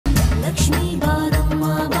ಲಕ್ಷ್ಮೀ ಬಾರಮ್ಮ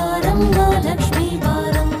ಬಾರಮ್ಮ ಲಕ್ಷ್ಮೀ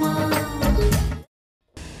ಬಾರಮ್ಮ.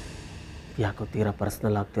 ಯಾಕೋ ತೀರಾ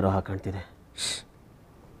ಪರ್ಸ್ನಲ್ ಆಗ್ತಿರೋ ಹಾಗೆ ಕಾಣ್ತಿದೆ.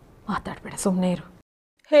 ಮಾತಾಡಬೇಡ, ಸುಮ್ಮನೆ ಇರು.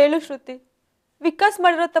 ಹೇಳು ಶ್ರುತಿ, ವಿಕಾಸ್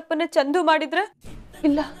ಮಾಡಿರೋ ತಪ್ಪನ್ನೇ ಚಂದು ಮಾಡಿದ್ರೆ?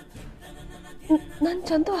 ಇಲ್ಲ, ನಾನು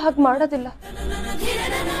ಚಂದು ಹಾಗೆ ಮಾಡೋದಿಲ್ಲ.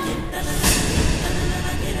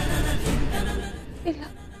 ಇಲ್ಲ,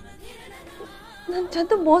 ನಾನು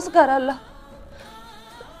ಚಂದು ಮೋಸಗಾರ ಅಲ್ಲ.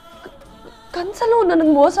 ಕನ್ಸಲ್ಲೂ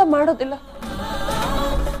ನನಗೆ ಮೋಸ ಮಾಡೋದಿಲ್ಲ.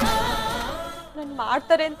 ನಾನು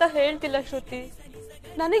ಮಾಡ್ತಾರೆ ಅಂತ ಹೇಳ್ತಿಲ್ಲ ಶ್ರುತಿ.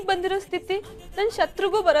 ನನಗೆ ಬಂದಿರೋ ಸ್ಥಿತಿ ನನ್ನ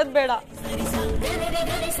ಶತ್ರುಗೂ ಬರೋದು ಬೇಡ.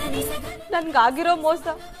 ನನ್ಗಾಗಿರೋ ಮೋಸ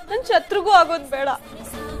ನನ್ನ ಶತ್ರುಗೂ ಆಗೋದು ಬೇಡ.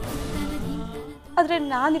 ಆದ್ರೆ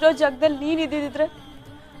ನಾನಿರೋ ಜಾಗದಲ್ಲಿ ನೀನಿದ್ದಿದ್ರೆ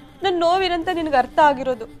ನನ್ನ ನೋವಿನಂತ ನಿನಗೆ ಅರ್ಥ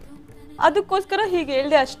ಆಗಿರೋದು. ಅದಕ್ಕೋಸ್ಕರ ಹೀಗೆ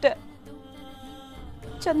ಹೇಳ್ದೆ ಅಷ್ಟೆ.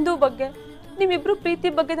 ಚಂದು ಬಗ್ಗೆ, ನಿಮ್ಮಿಬ್ರು ಪ್ರೀತಿ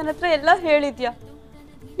ಬಗ್ಗೆ ನನ್ನ ಹತ್ರ ಎಲ್ಲ ಹೇಳಿದ್ಯಾ.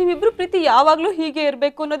 ನಿಮ್ಮಿಬ್ರು ಪ್ರೀತಿ ಯಾವಾಗಲೂ ಹೀಗೆ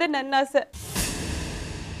ಇರಬೇಕು ಅನ್ನೋದೇ ನನ್ನ ಆಸೆ.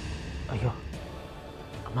 ಅಯ್ಯೋ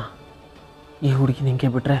ಅಮ್ಮ, ಈ ಹುಡುಗಿ ನಿಂಗೆ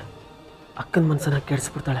ಬಿಟ್ರೆ ಅಕ್ಕನ ಮನಸ್ಸನ್ನ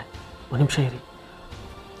ಕೆಡಿಸ್ಬಿಡ್ತಾಳೆ. ಒಂದು ನಿಮಿಷ ಇರಿ.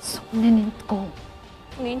 ಸುಮ್ಮನೆ ನಿಂತ್ಕೋ.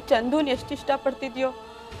 ನೀನು ಚಂದೂನ್ ಎಷ್ಟು ಇಷ್ಟಪಡ್ತಿದ್ಯೋ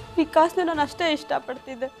ವಿಕಾಸ್ನ ನಾನು ಅಷ್ಟೇ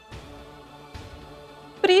ಇಷ್ಟಪಡ್ತಿದ್ದೆ,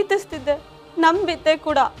 ಪ್ರೀತಿಸ್ತಿದ್ದೆ, ನಂಬಿದ್ದೆ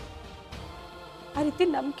ಕೂಡ. ಆ ರೀತಿ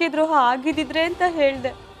ನಂಬಿಕೆ ದ್ರೋಹ ಆಗಿದ್ದಿದ್ರೆ ಅಂತ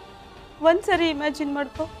ಹೇಳ್ದೆ. ಒಂದ್ಸರಿ ಇಮ್ಯಾಜಿನ್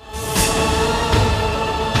ಮಾಡ್ಕೊ.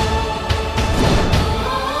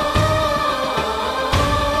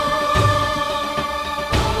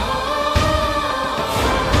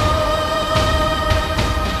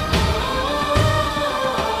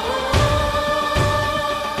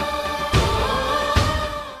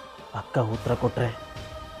 ಅಕ್ಕ ಉತ್ತರ ಕೊಟ್ಟರೆ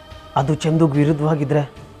ಅದು ಚಂದುಗೆ ವಿರುದ್ಧವಾಗಿದ್ದರೆ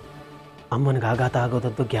ಅಮ್ಮನಿಗೆ ಆಘಾತ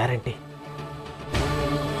ಆಗೋದಂತೂ ಗ್ಯಾರಂಟಿ.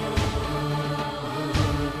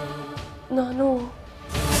 ನಾನು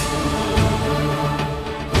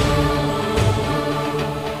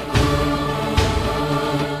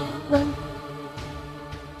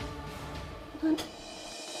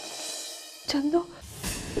ಚಂದು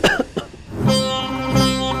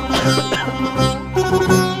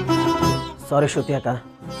ಸಾರಿ ಶ್ರುತಿ ಅಕ್ಕ,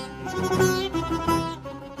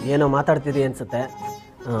 ಏನೋ ಮಾತಾಡ್ತಿದ್ದೀವಿ ಅನ್ಸುತ್ತೆ,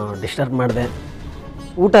 ಡಿಸ್ಟರ್ಬ್ ಮಾಡಿದೆ.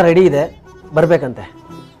 ಊಟ ರೆಡಿ ಇದೆ, ಬರಬೇಕಂತೆ.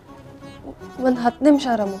 ಒಂದು 10 ನಿಮಿಷ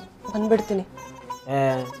ಆರಾಮ ಬಂದ್ಬಿಡ್ತೀನಿ.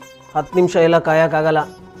 10 ನಿಮಿಷ ಎಲ್ಲ ಕಾಯೋಕ್ಕಾಗಲ್ಲ.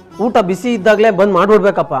 ಊಟ ಬಿಸಿ ಇದ್ದಾಗಲೇ ಬಂದು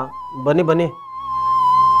ಮಾಡಿಬಿಡ್ಬೇಕಪ್ಪ. ಬನ್ನಿ ಬನ್ನಿ.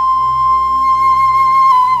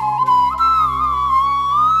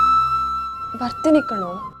 ಬರ್ತೀನಿ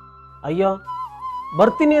ಕಣೋ. ಅಯ್ಯೋ,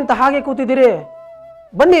 ಬರ್ತೀನಿ ಅಂತ ಹಾಗೆ ಕೂತಿದ್ದೀರಿ,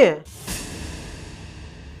 ಬನ್ನಿ.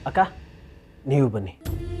 ಅಕ್ಕ ನೀವು ಬನ್ನಿ.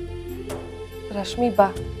 ರಶ್ಮಿ ಬಾ,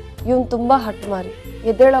 ಇವನು ತುಂಬ ಹಟ್ಟು ಮಾರಿ,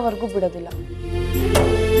 ಎದ್ದೇಳೋವರೆಗೂ ಬಿಡೋದಿಲ್ಲ.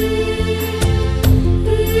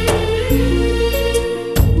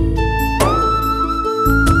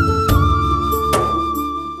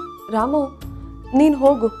 ರಾಮು, ನೀನು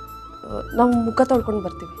ಹೋಗು, ನಾವು ಮುಖ ತೊಳ್ಕೊಂಡು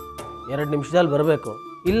ಬರ್ತೀವಿ. 2 ನಿಮಿಷದಲ್ಲಿ ಬರಬೇಕು,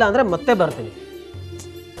 ಇಲ್ಲ ಅಂದರೆ ಮತ್ತೆ ಬರ್ತೀನಿ.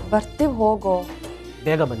 ಬರ್ತೀವಿ, ಹೋಗೋ.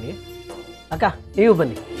 ಬೇಗ ಬನ್ನಿ. ಅಕ್ಕ ನೀವು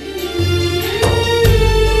ಬನ್ನಿ.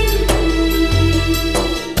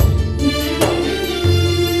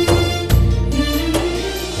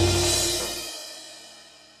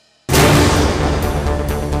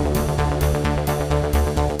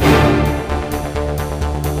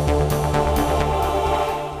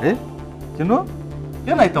 ಚಿನ್ನು,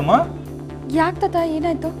 ಏನಾಯ್ತಮ್ಮ? ಯಾಕೆ ತಾತ,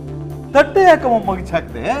 ಏನಾಯ್ತು? ತಟ್ಟೆ ಯಾಕಮ್ಮ ಮಗಿಚ್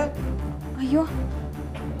ಹಾಕ್ದೆ? ಅಯ್ಯೋ,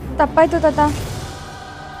 ತಪ್ಪಾಯ್ತು ತಾತ.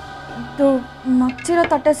 ಇದು ಮಗ್ಚಿರೋ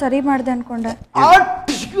ತಟ್ಟೆ ಸರಿ ಮಾಡಿದೆ ಅನ್ಕೊಂಡೆ.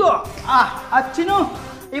 ಚಿನ್ನು,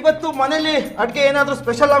 ಇವತ್ತು ಮನೇಲಿ ಅಡ್ಗೆ ಏನಾದ್ರೂ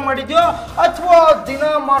ಸ್ಪೆಷಲ್ ಆಗಿ ಮಾಡಿದ್ಯೋ ಅಥವಾ ದಿನ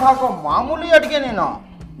ಮಾಡಿ ಹಾಕೋ ಮಾಮೂಲಿ ಅಡ್ಗೆ ನೀನು?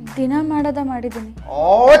 ದಿನ ಮಾಡಿದ್ದೀನಿ.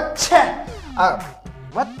 ಓಚ್ಚೆ,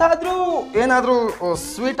 ಮತ್ತಾದ್ರೂ ಏನಾದ್ರೂ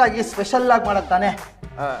ಸ್ವೀಟ್ ಆಗಿ ಸ್ಪೆಷಲ್ ಆಗಿ ಮಾಡತ್ತಾನೆ?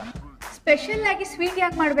 ಸ್ಪೆಷಲ್ ಆಗಿ ಸ್ವೀಟ್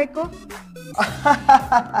ಯಾಕೆ ಮಾಡಬೇಕು?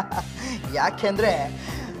 ಯಾಕೆಂದ್ರೆ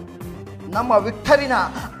ನಮ್ಮ ವಿಕ್ಟರಿನ,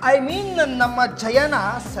 ಐ ಮೀನ್ ನಮ್ಮ ಜಯನ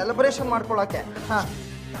ಸೆಲೆಬ್ರೇಷನ್ ಮಾಡ್ಕೊಳಕ್ಕೆ.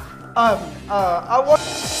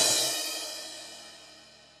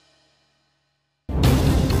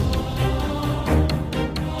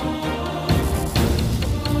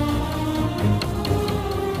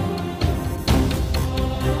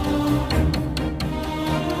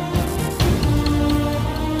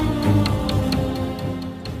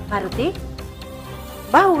 ಮಾರುತಿ,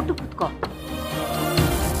 ಬಾ, ಊಟ ಕೂತ್ಕೋ.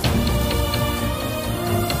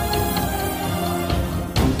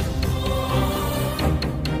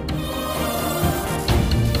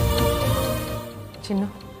 ಚಿನ್ನು,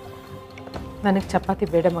 ನನಗೆ ಚಪಾತಿ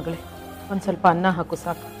ಬೇಡ ಮಗಳೇ, ಒಂದು ಸ್ವಲ್ಪ ಅನ್ನ ಹಾಕು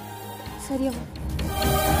ಸಾಕು. ಸರಿ ಅಮ್ಮ.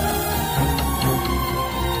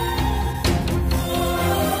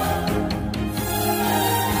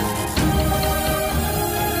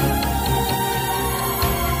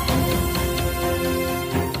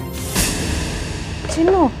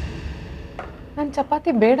 ಚಿನ್ನು ನಾನು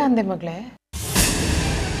ಚಪಾತಿ ಬೇಡ ಅಂದೆ ಮಗಳೇ.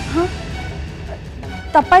 ಹಾಂ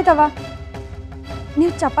ತಪ್ಪಾಯ್ತವ,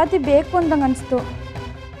 ನೀವು ಚಪಾತಿ ಬೇಕು ಅಂದಂಗೆ ಅನಿಸ್ತು.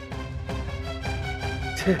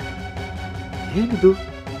 ಏನಿದು,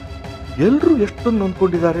 ಎಲ್ರೂ ಎಷ್ಟೊಂದು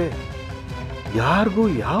ಅಂದ್ಕೊಂಡಿದ್ದಾರೆ, ಯಾರಿಗೂ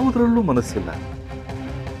ಯಾವುದ್ರಲ್ಲೂ ಮನಸ್ಸಿಲ್ಲ.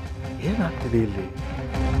 ಏನಾಗ್ತಿದೆ ಇಲ್ಲಿ?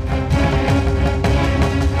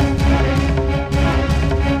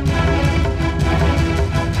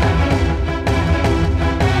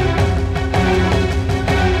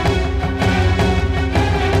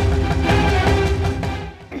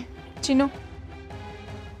 ಚಿನ್ನು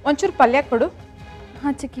ಒಂಚೂರು ಪಲ್ಯ ಕೊಡು.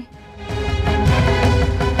 ಹಾಂ ಚಿಕ್ಕಿ.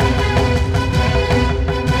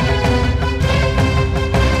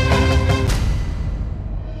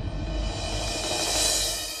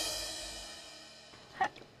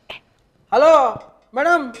 ಹಲೋ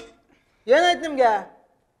ಮೇಡಮ್, ಏನಾಯ್ತು ನಿಮಗೆ?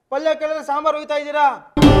 ಪಲ್ಯ ಕೇಳಿದ್ರೆ ಸಾಂಬಾರು ಹೋಯ್ತಾ ಇದ್ದೀರಾ,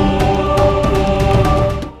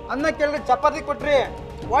 ಅನ್ನ ಕೇಳಿದ್ರೆ ಚಪಾತಿ ಕೊಟ್ರಿ.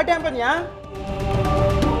 ವಾಟ್ ಹ್ಯಾಪನ್ಯಾ?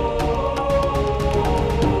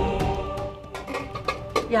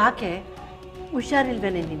 ಯಾಕೆ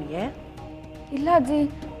ಹುಷಾರಿಲ್ವೇನೆ ನಿನಗೆ? ಇಲ್ಲ ಅಜ್ಜಿ,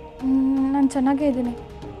 ನಾನು ಚೆನ್ನಾಗೇ ಇದ್ದೀನಿ.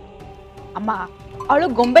 ಅಮ್ಮ, ಅವಳು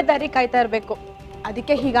ಗೊಂಬೆ ದಾರಿ ಕಾಯ್ತಾ ಇರಬೇಕು,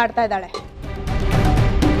 ಅದಕ್ಕೆ ಹೀಗಾಡ್ತಾ ಇದ್ದಾಳೆ.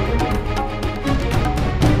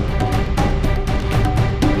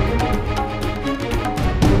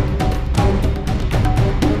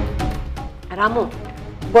 ರಾಮು,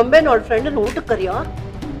 ಗೊಂಬೆ ನೋಡ್ ಫ್ರೆಂಡ್ ಊಟಕ್ಕೆ ಕರಿಯೋ.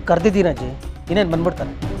 ಕರೆದಿದ್ದೀನಿ ಅಜ್ಜಿ, ಇನ್ನೇನು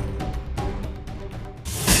ಬಂದ್ಬಿಡ್ತಾನೆ.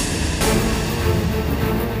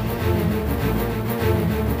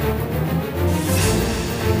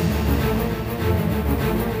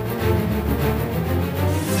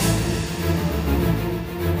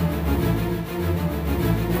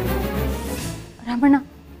 ರಾಮಣ್ಣ,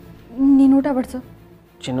 ನೀನು ಊಟ ಬಡಿಸು.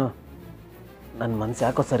 ಚಿನ್ನು, ನನ್ನ ಮನಸ್ಸು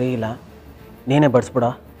ಯಾಕೋ ಸರಿ ಇಲ್ಲ, ನೀನೇ ಬಡಿಸ್ಬಿಡ.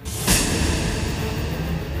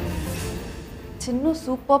 ಚಿನ್ನು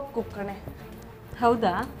ಸೂಪರ್ ಕುಕ್ ಕಣೆ.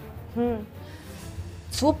 ಹೌದಾ?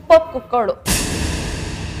 ಸೂಪರ್ ಕುಕ್ ಅವಳು.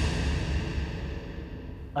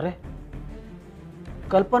 ಅರೆ,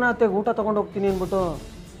 ಕಲ್ಪನಾ ಅತ್ತೆಗೆ ಊಟ ತೊಗೊಂಡು ಹೋಗ್ತೀನಿ ಅಂದ್ಬಿಟ್ಟು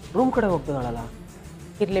ರೂಮ್ ಕಡೆ ಹೋಗ್ತಿದ್ದಾಳಲ್ಲ.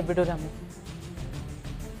 ಇರಲಿ ಬಿಡು ರಾಮು,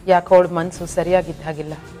 ಯಾಕೆ ಅವಳ ಮನಸ್ಸು ಸರಿಯಾಗಿದ್ದ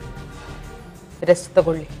ಹಾಗಿಲ್ಲ. ರೆಸ್ಟ್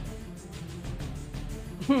ತಗೊಳ್ಳಿ.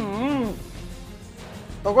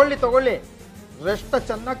 ತಗೊಳ್ಳಿ, ರೆಸ್ಟ್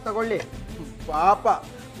ಚೆನ್ನಾಗಿ ತಗೊಳ್ಳಿ. ಪಾಪ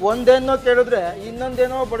ಒಂದೇನೋ ಕೇಳಿದ್ರೆ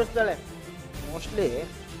ಇನ್ನೊಂದೇನೋ ಬಡಿಸ್ತಾಳೆ. ಮೋಸ್ಟ್ಲಿ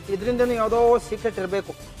ಇದರಿಂದನೂ ಯಾವುದೋ ಸೀಕ್ರೆಟ್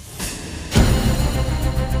ಇರಬೇಕು.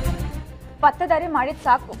 ಪತ್ತದಾರಿ ಮಾಡಿದ್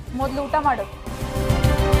ಸಾಕು, ಮೊದಲು ಊಟ ಮಾಡು.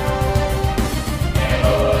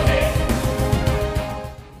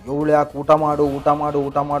 ಇವಳು ಯಾಕೆ ಊಟ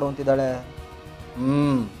ಮಾಡು ಅಂತಿದ್ದಾಳೆ?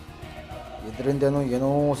 ಇದರಿಂದೇನೋ ಏನೋ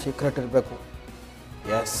ಸೀಕ್ರೆಟ್ ಇರಬೇಕು.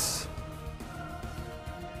 ಎಸ್.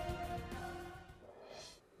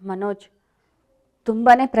 ಮನೋಜ್,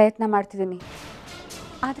 ತುಂಬಾ ಪ್ರಯತ್ನ ಮಾಡ್ತಿದ್ದೀನಿ,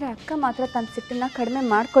 ಆದರೆ ಅಕ್ಕ ಮಾತ್ರ ತನ್ನ ಸಿಟ್ಟನ್ನು ಕಡಿಮೆ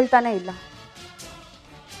ಮಾಡ್ಕೊಳ್ತಾನೇ ಇಲ್ಲ.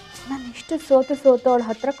 ನಾನು ಎಷ್ಟು ಸೋತು ಅವಳ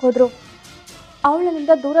ಹತ್ರಕ್ಕೆ ಹೋದ್ರು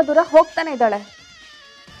ಅವಳಿನಿಂದ ದೂರ ಹೋಗ್ತಾನೆ ಇದ್ದಾಳೆ.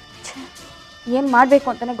 ಏನು ಮಾಡಬೇಕು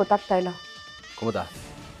ಅಂತಲೇ ಗೊತ್ತಾಗ್ತಾ ಇಲ್ಲ. ಕುಮುದ,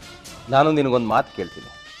 ನಾನು ನಿನಗೊಂದು ಮಾತು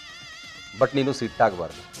ಕೇಳ್ತೀನಿ, ಬಟ್ ನೀನು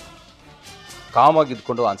ಸಿಟ್ಟಾಗಬಾರ್ದು. ಕಾಮಾಗಿ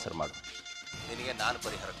ಇದ್ಕೊಂಡು ಆನ್ಸರ್ ಮಾಡು. ನಿನಗೆ ನಾನು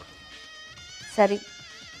ಪರಿಹಾರ ಕೊಡ್ತೀನಿ. ಸರಿ,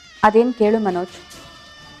 ಅದೇನು ಕೇಳು ಮನೋಜ್.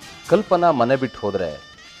 ಕಲ್ಪನಾ ಮನೆ ಬಿಟ್ಟು ಹೋದರೆ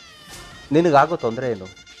ನಿನಗಾಗೋ ತೊಂದರೆ ಏನು?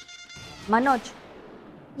 ಮನೋಜ್,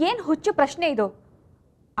 ಏನು ಹುಚ್ಚು ಪ್ರಶ್ನೆ ಇದು?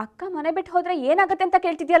 ಅಕ್ಕ ಮನೆ ಬಿಟ್ಟು ಹೋದರೆ ಏನಾಗುತ್ತೆ ಅಂತ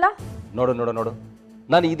ಕೇಳ್ತಿದ್ಯಲ್ಲ? ನೋಡು,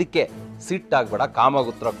 ನಾನು ಇದಕ್ಕೆ ಸಿಟ್ಟಾಗಬೇಡ, ಕಾಮಾಗಿ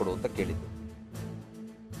ಉತ್ತರ ಕೊಡು ಅಂತ ಕೇಳಿದ್ದು.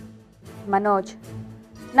 ಮನೋಜ್,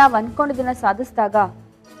 ನಾವು ಅಂದ್ಕೊಂಡಿದ್ದನ್ನ ಸಾಧಿಸಿದಾಗ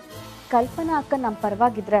ಕಲ್ಪನಾ ಅಕ್ಕ ನಮ್ಮ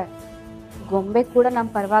ಪರವಾಗಿದ್ರೆ ಗೊಂಬೆ ಕೂಡ ನಮ್ಮ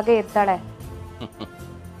ಪರವಾಗೇ ಇರ್ತಾಳೆ.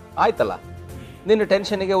 ಆಯ್ತಲ್ಲ, ನಿನ್ನ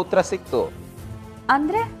ಟೆನ್ಷನ್ಗೆ ಉತ್ತರ ಸಿಕ್ತು.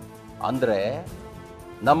 ಅಂದ್ರೆ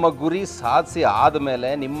ನಮ್ಮ ಗುರಿ ಸಾಧಿಸಿ ಆದಮೇಲೆ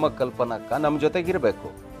ನಿಮ್ಮ ಕಲ್ಪನಕ್ಕ ನಮ್ಮ ಜೊತೆಗಿರಬೇಕು.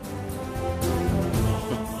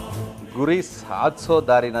 ಗುರಿ ಸಾಧಿಸೋ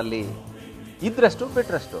ದಾರಿನಲ್ಲಿ ಇದ್ರಷ್ಟು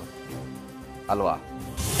ಬಿಟ್ರಷ್ಟು ಅಲ್ವಾ?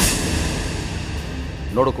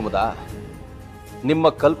 ನೋಡು ಕುಮುದ, ನಿಮ್ಮ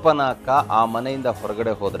ಕಲ್ಪನಾಕ್ಕ ಆ ಮನೆಯಿಂದ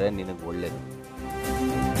ಹೊರಗಡೆ ಹೋದ್ರೆ ನಿನಗೆ ಒಳ್ಳೇದು.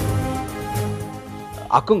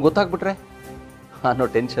 ಅಕ್ಕಂಗೆ ಗೊತ್ತಾಗ್ಬಿಟ್ರೆ ಅನ್ನೋ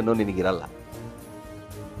ಟೆನ್ಷನ್ನು ನಿನಗಿರಲ್ಲ.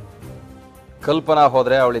 ಕಲ್ಪನಾ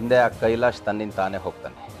ಹೋದ್ರೆ ಅವಳಿಂದ ಆ ಕೈಲಾಶ್ ತನ್ನಿಂದ ತಾನೇ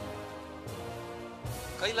ಹೋಗ್ತಾನೆ.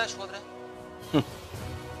 ಕೈಲಾಶ್ ಹೋದ್ರೆ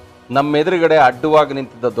ನಮ್ಮ ಎದುರುಗಡೆ ಅಡ್ಡವಾಗಿ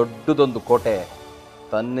ನಿಂತಿದ್ದ ದೊಡ್ಡದೊಂದು ಕೋಟೆ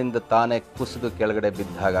ತನ್ನಿಂದ ತಾನೇ ಕುಸಿದು ಕೆಳಗಡೆ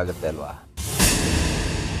ಬಿದ್ದ ಹಾಗಾಗುತ್ತೆ ಅಲ್ವಾ?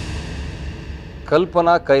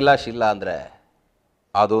 ಕಲ್ಪನಾ ಕೈಲಾಶ್ ಇಲ್ಲ ಅಂದ್ರೆ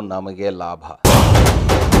ಅದು ನಮಗೆ ಲಾಭ.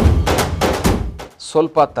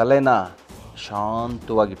 ಸ್ವಲ್ಪ ತಲೆನ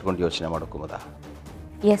ಶಾಂತವಾಗಿ ಇಟ್ಕೊಂಡು ಯೋಚನೆ ಮಾಡು ಕುಮುದ.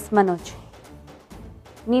 ಎಸ್ ಮನೋಜ್,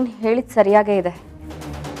 ನೀನು ಹೇಳಿದ ಸರಿಯಾಗೇ ಇದೆ.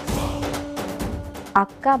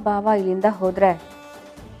 ಅಕ್ಕ ಬಾವ ಇಲ್ಲಿಂದ ಹೋದರೆ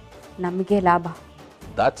ನಮಗೆ ಲಾಭ.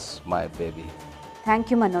 That's my baby.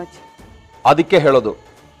 Thank you Manoj. ಅದಕ್ಕೆ ಹೇಳೋದು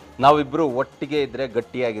ನಾವಿಬ್ಬರು ಒಟ್ಟಿಗೆ ಇದ್ರೆ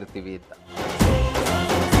ಗಟ್ಟಿಯಾಗಿರ್ತೀವಿ ಅಂತ.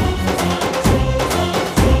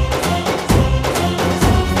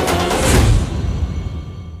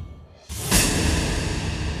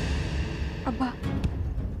 ಅಬ್ಬಾ,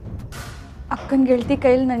 ಅಕ್ಕನ ಗೆಳತಿ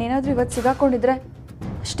ಕೈಯಲ್ಲಿ ನಾನೇನಾದರೂ ಇವತ್ತು ಸಿಗಾಕೊಂಡಿದ್ರೆ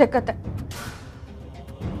ಅಷ್ಟೇ ಕತೆ.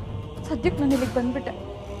 ಸದ್ಯಕ್ಕೆ ನಾನು ಇಲ್ಲಿಗೆ ಬಂದ್ಬಿಟ್ಟೆ.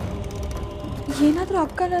 ಏನಾದರೂ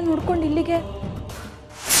ಅಕ್ಕನ ನೋಡ್ಕೊಂಡು ಇಲ್ಲಿಗೆ.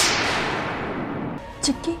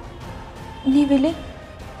 ಚಿಕ್ಕಿ, ನೀವಿಲ್ಲಿ?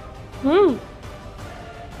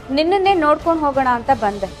 ನಿನ್ನನ್ನೇ ನೋಡ್ಕೊಂಡು ಹೋಗೋಣ ಅಂತ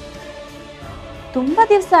ಬಂದೆ. ತುಂಬ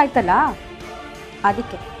ದಿವಸ ಆಯ್ತಲ್ಲ,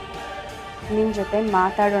 ಅದಕ್ಕೆ ನಿನ್ನ ಜೊತೆ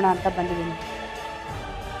ಮಾತಾಡೋಣ ಅಂತ ಬಂದಿದ್ದೀನಿ.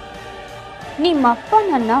 ನಿಮ್ಮಪ್ಪ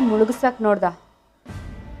ನನ್ನ ಮುಳುಗಿಸಕ್ಕೆ ನೋಡ್ದ,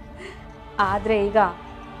 ಆದರೆ ಈಗ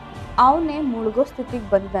ಅವನೇ ಮುಳುಗೋ ಸ್ಥಿತಿಗೆ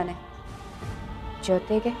ಬಂದಿದ್ದಾನೆ.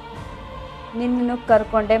 ಜೊತೆಗೆ ನಿನ್ನನ್ನು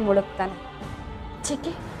ಕರ್ಕೊಂಡೇ ಮುಳುಗ್ತಾನೆ.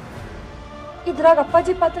 ಚಿಕ್ಕಿ, ಇದ್ರಾಗ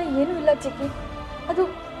ಅಪ್ಪಾಜಿ ಪಾತ್ರ ಏನೂ ಇಲ್ಲ ಚಿಕ್ಕಿ. ಅದು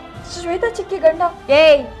ಶ್ವೇತಾ ಚಿಕ್ಕಿ ಗಂಡ.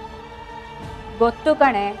 ಏಯ್, ಗೊತ್ತು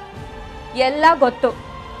ಕಣೆ, ಎಲ್ಲ ಗೊತ್ತು.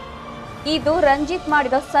 ಇದು ರಂಜಿತ್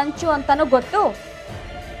ಮಾಡಿದ ಸಂಚು ಅಂತಾನೂ ಗೊತ್ತು.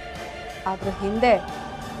 ಅದ್ರ ಹಿಂದೆ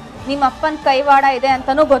ನಿಮ್ಮಪ್ಪನ ಕೈವಾಡ ಇದೆ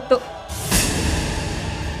ಅಂತಾನೂ ಗೊತ್ತು.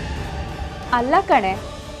 ಅಲ್ಲ ಕಣೆ,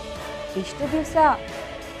 ಇಷ್ಟು ದಿವಸ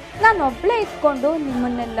ನಾನೊಬ್ಳೇ ಇಟ್ಕೊಂಡು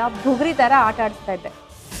ನಿಮ್ಮನ್ನೆಲ್ಲ ಬುಗುರಿ ಥರ ಆಟ ಆಡಿಸ್ತಾ ಇದ್ದೆ.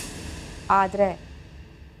 ಆದರೆ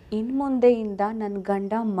ಇನ್ಮುಂದೆಯಿಂದ ನನ್ನ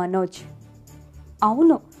ಗಂಡ ಮನೋಜ್,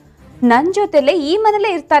 ಅವನು ನನ್ನ ಜೊತೆಲೇ ಈ ಮನೇಲೇ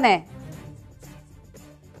ಇರ್ತಾನೆ.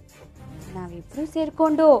 ನಾವಿಬ್ರು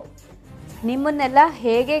ಸೇರಿಕೊಂಡು ನಿಮ್ಮನ್ನೆಲ್ಲ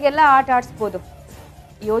ಹೇಗೆಲ್ಲ ಆಟ ಆಡಿಸ್ಬೋದು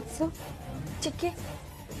ಯೋಚಿಸು. ಚಿಕ್ಕಿ,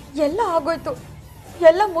 ಎಲ್ಲ ಆಗೋಯ್ತು,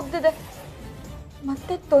 ಎಲ್ಲ ಮುಗ್ದಿದೆ.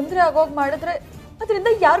 ಮತ್ತೆ ತೊಂದರೆ ಆಗೋಗಿ ಮಾಡಿದ್ರೆ ಅದರಿಂದ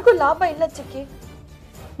ಯಾರಿಗೂ ಲಾಭ ಇಲ್ಲ ಚಿಕ್ಕಿ.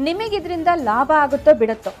 ನಿಮಗಿದ್ರಿಂದ ಲಾಭ ಆಗುತ್ತೋ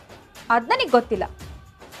ಬಿಡುತ್ತೋ ಅದು ನನಗೆ ಗೊತ್ತಿಲ್ಲ,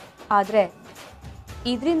 ಆದರೆ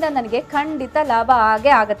ಇದರಿಂದ ನನಗೆ ಖಂಡಿತ ಲಾಭ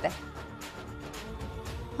ಆಗೇ ಆಗತ್ತೆ.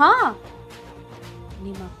 ಹಾ,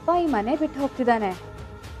 ನಿಮ್ಮಪ್ಪ ಈ ಮನೆ ಬಿಟ್ಟು ಹೋಗ್ತಿದ್ದಾನೆ,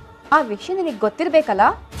 ಆ ವಿಷಯ ನಿನಗೆ ಗೊತ್ತಿರಬೇಕಲ್ಲ.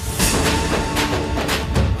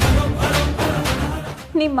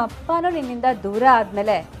 ನಿಮ್ಮಪ್ಪನೂ ನಿನ್ನಿಂದ ದೂರ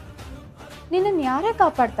ಆದಮೇಲೆ ನಿನ್ನನ್ನು ಯಾರೇ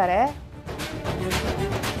ಕಾಪಾಡ್ತಾರೆ?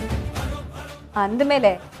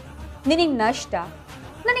 ಅಂದಮೇಲೆ ನಿನಗೆ ನಷ್ಟ,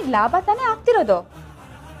 ನನಗೆ ಲಾಭ ತಾನೇ ಆಗ್ತಿರೋದು.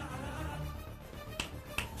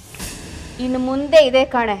 ಇನ್ನು ಮುಂದೆ ಇದೆ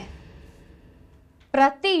ಕಾಣೆ,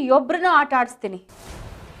 ಪ್ರತಿಯೊಬ್ಬರನ್ನೂ ಆಟ ಆಡಿಸ್ತೀನಿ.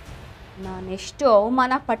 ನಾನೆಷ್ಟು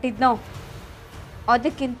ಅವಮಾನ ಪಟ್ಟಿದ್ನೋ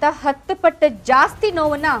ಅದಕ್ಕಿಂತ 10 ಪಟ್ಟು ಜಾಸ್ತಿ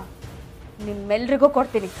ನೋವನ್ನ ನಿಮ್ಮೆಲ್ರಿಗೂ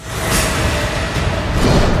ಕೊಡ್ತೀನಿ.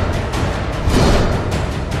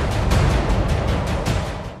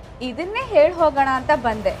 ಇದನ್ನೇ ಹೇಳಿ ಹೋಗೋಣ ಅಂತ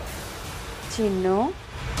ಬಂದೆ. ಚಿನ್ನು,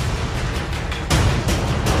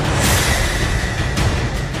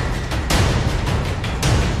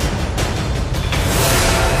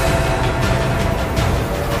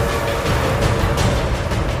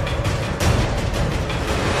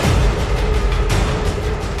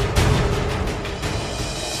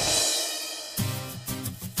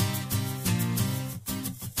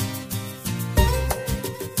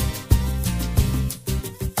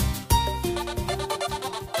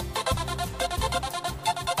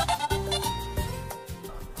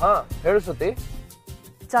 ಹಾ ಹೇಳು ಶ್ರುತಿ.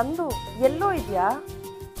 ಚಂದು, ಎಲ್ಲೋ ಇದೆಯಾ?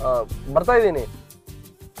 ಬರ್ತಾ ಇದ್ದೀನಿ.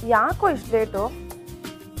 ಯಾಕೋ ಇಷ್ಟು ಲೇಟು?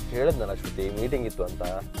 ಹೇಳಿದ್ನಲ್ಲ ಶ್ರುತಿ, ಮೀಟಿಂಗ್ ಇತ್ತು ಅಂತ.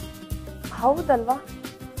 ಹೌದಲ್ವಾ?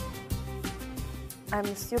 ಐ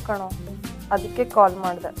ಮಿಸ್ ಯು ಕಣೋ, ಅದಕ್ಕೆ ಕಾಲ್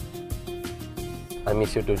ಮಾಡಿದೆ. I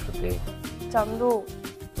miss you to Shruti. Chandu,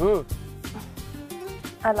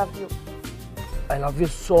 I love you. I love you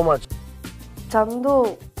so much. Chandu,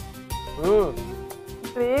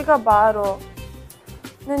 ಬೇಗ ಬಾರೋ,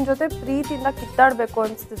 ನಿನ್ನ ಜೊತೆ ಪ್ರೀತಿಯಿಂದ ಕಿತ್ತಾಡಬೇಕು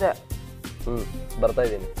ಅನಿಸ್ತಿದೆ. ಬರ್ತಾ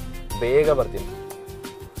ಇದ್ದೀನಿ, ಬೇಗ ಬರ್ತೀನಿ.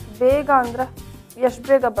 ಬೇಗ ಅಂದ್ರೆ ಎಷ್ಟು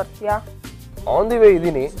ಬೇಗ ಬರ್ತೀಯಾ? ಆನ್ ದಿ ವೇ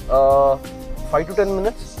ಇದ್ದೀನಿ, 5 to 10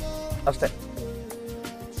 minutes ಅಷ್ಟೇ.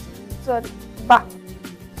 ಸರಿ ಬಾ.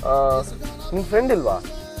 ನಿನ್ನ ಫ್ರೆಂಡ್ ಇಲ್ವಾ?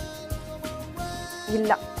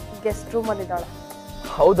 ಇಲ್ಲ, ಗೆಸ್ಟ್ ರೂಮಲ್ಲಿದ್ದಾಳೆ.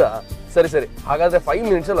 ಹೌದಾ? ಸರಿ ಸರಿ, ಹಾಗಾದರೆ 5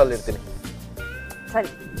 minutes ಅಲ್ಲಿರ್ತೀನಿ.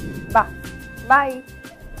 ಸರಿ ಬಾ. ಬಾಯ್.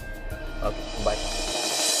 ಓಕೆ, ಬಾಯ್.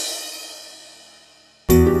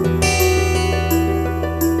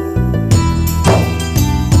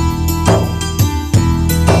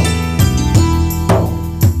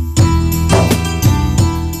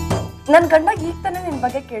 ನನ್ನ ಗಂಡ ಈಗ ತಾನೇ ನಿನ್ನ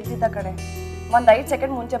ಬಗ್ಗೆ ಕೇಳ್ತಿದ್ದ ಕಡೆ. ಒಂದು 5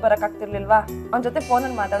 ಸೆಕೆಂಡ್ ಮುಂಚೆ ಬರೋಕ್ಕಾಗ್ತಿರ್ಲಿಲ್ವಾ? ಅವನ ಜೊತೆ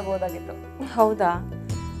ಫೋನಲ್ಲಿ ಮಾತಾಡ್ಬೋದಾಗಿತ್ತು. ಹೌದಾ?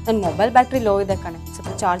 ನನ್ನ ಮೊಬೈಲ್ ಬ್ಯಾಟ್ರಿ ಲೋ ಇದೆ ಕಣೆ,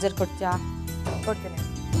 ಸ್ವಲ್ಪ ಚಾರ್ಜರ್ ಕೊಡ್ತೀಯಾ? ಕೊಡ್ತೀನಿ.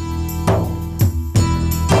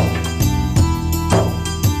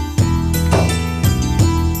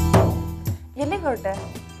 ಎಲ್ಲಿಗೆ ಹೊರಟೆ?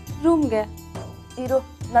 ನಿಮಗೆ? ಇರು,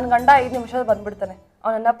 ನನ್ನ ಗಂಡ 5 ನಿಮಿಷದಲ್ಲಿ ಬಂದ್ಬಿಡ್ತಾನೆ.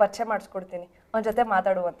 ಅವನನ್ನ ಪರಿಚಯ ಮಾಡಿಸ್ಕೊಡ್ತೀನಿ, ಅವನ ಜೊತೆ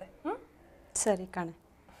ಮಾತಾಡುವಂತೆ. ಸರಿ ಕಣೆ,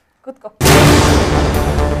 ಕೂತ್ಕೋ.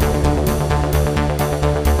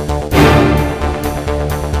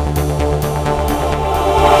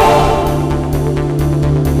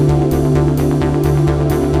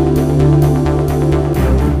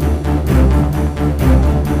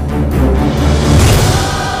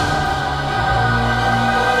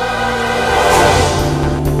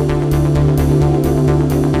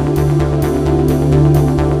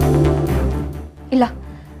 ಇಲ್ಲ,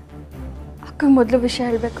 ಅಕ್ಕಂಗೆ ಮೊದಲು ವಿಷಯ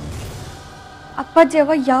ಹೇಳಬೇಕು. ಅಪ್ಪಾಜಿ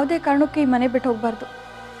ಅವ್ವ ಯಾವುದೇ ಕಾರಣಕ್ಕೂ ಈ ಮನೆ ಬಿಟ್ಟು ಹೋಗ್ಬಾರ್ದು.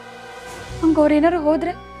 ಹಂಗೆ ಅವ್ರು ಏನಾರು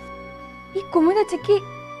ಹೋದರೆ ಈ ಕುಮುದ ಚಿಕ್ಕಿ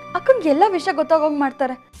ಅಕ್ಕಂಗೆ ಎಲ್ಲ ವಿಷಯ ಗೊತ್ತಾಗೋಗಿ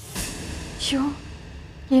ಮಾಡ್ತಾರೆ. ಅಯ್ಯೋ,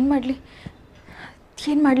 ಏನು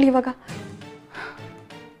ಮಾಡಲಿ ಇವಾಗ?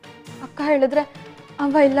 ಅಕ್ಕ ಹೇಳಿದ್ರೆ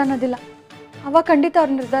ಅವ್ವ ಇಲ್ಲ ಅನ್ನೋದಿಲ್ಲ. ಅವ್ವ ಖಂಡಿತ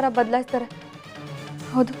ಅವ್ರ ನಿರ್ಧಾರ ಬದಲಾಯಿಸ್ತಾರೆ.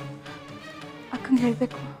 ಹೌದು, ಅಕ್ಕಂಗೆ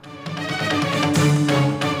ಹೇಳಬೇಕು.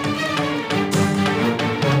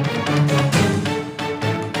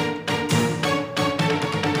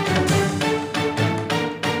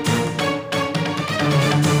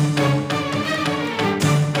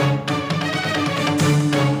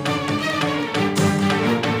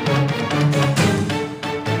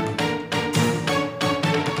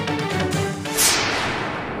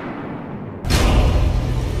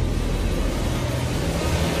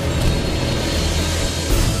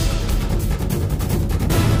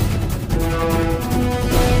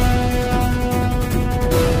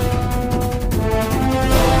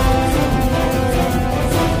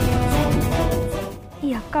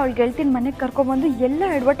 ಅವಳು ಗೆಳತಿನ ಮನೆಗೆ ಕರ್ಕೊಂಬಂದು ಎಲ್ಲ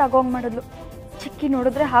ಎಡವಟ್ಟು ಆಗೋಂಗೆ ಮಾಡಿದ್ಲು. ಚಿಕ್ಕಿ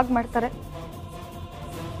ನೋಡಿದ್ರೆ ಹಾಗೆ ಮಾಡ್ತಾರೆ.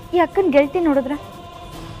 ಈ ಅಕ್ಕನ ಗೆಳತಿ ನೋಡಿದ್ರೆ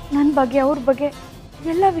ನನ್ನ ಬಗ್ಗೆ ಅವ್ರ ಬಗ್ಗೆ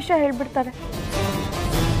ಎಲ್ಲ ವಿಷಯ ಹೇಳ್ಬಿಡ್ತಾರೆ.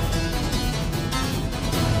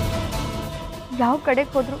 ಯಾವ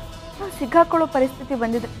ಕಡೆಗೆ ಹೋದ್ರು ನಾವು ಸಿಕ್ಕಾಕೊಳ್ಳೋ ಪರಿಸ್ಥಿತಿ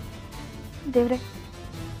ಬಂದಿದೆ. ದೇವ್ರೆ,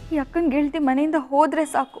 ಈ ಅಕ್ಕನ ಗೆಳತಿ ಮನೆಯಿಂದ ಹೋದರೆ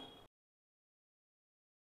ಸಾಕು.